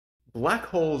Black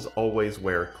holes always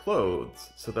wear clothes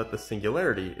so that the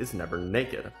singularity is never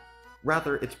naked.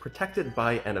 Rather, it's protected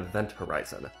by an event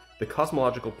horizon, the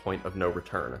cosmological point of no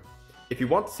return. If you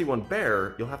want to see one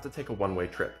bare, you'll have to take a one-way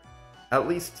trip. At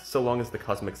least, so long as the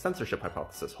cosmic censorship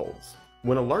hypothesis holds.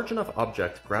 When a large enough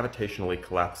object gravitationally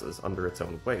collapses under its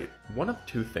own weight, one of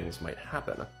two things might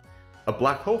happen. A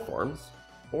black hole forms,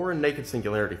 or a naked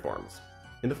singularity forms.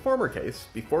 In the former case,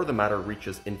 before the matter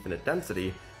reaches infinite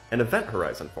density, an event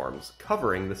horizon forms,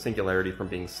 covering the singularity from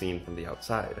being seen from the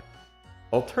outside.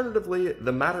 Alternatively,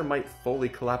 the matter might fully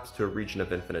collapse to a region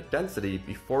of infinite density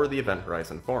before the event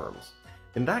horizon forms.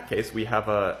 In that case, we have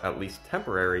a, at least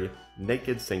temporary,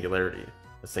 naked singularity,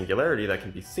 a singularity that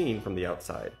can be seen from the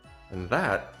outside. And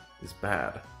that is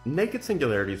bad. Naked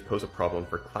singularities pose a problem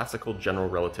for classical general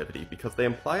relativity because they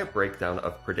imply a breakdown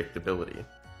of predictability.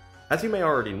 As you may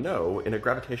already know, in a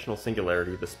gravitational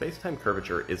singularity, the spacetime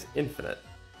curvature is infinite.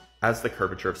 As the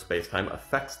curvature of spacetime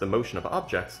affects the motion of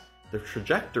objects, the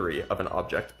trajectory of an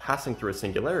object passing through a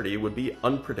singularity would be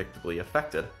unpredictably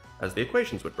affected, as the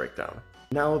equations would break down.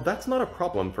 Now, that's not a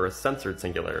problem for a censored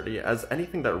singularity, as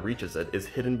anything that reaches it is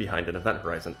hidden behind an event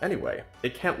horizon anyway.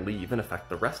 It can't leave and affect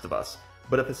the rest of us.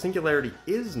 But if a singularity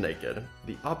is naked,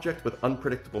 the object with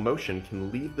unpredictable motion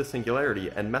can leave the singularity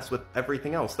and mess with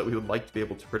everything else that we would like to be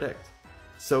able to predict.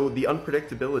 So the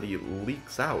unpredictability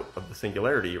leaks out of the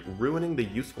singularity, ruining the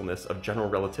usefulness of general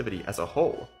relativity as a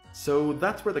whole. So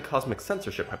that's where the cosmic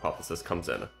censorship hypothesis comes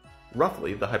in.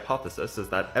 Roughly, the hypothesis is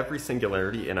that every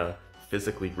singularity in a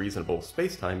physically reasonable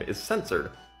spacetime is censored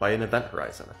by an event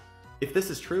horizon. If this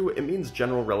is true, it means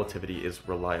general relativity is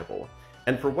reliable.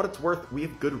 And for what it's worth, we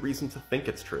have good reason to think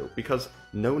it's true, because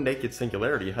no naked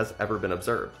singularity has ever been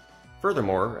observed.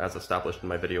 Furthermore, as established in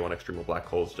my video on extremal black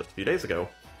holes just a few days ago,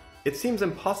 it seems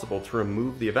impossible to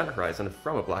remove the event horizon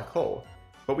from a black hole,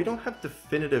 but we don't have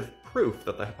definitive proof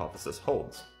that the hypothesis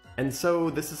holds. And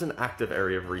so this is an active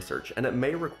area of research, and it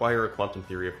may require a quantum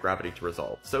theory of gravity to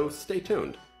resolve, so stay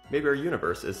tuned. Maybe our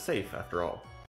universe is safe after all.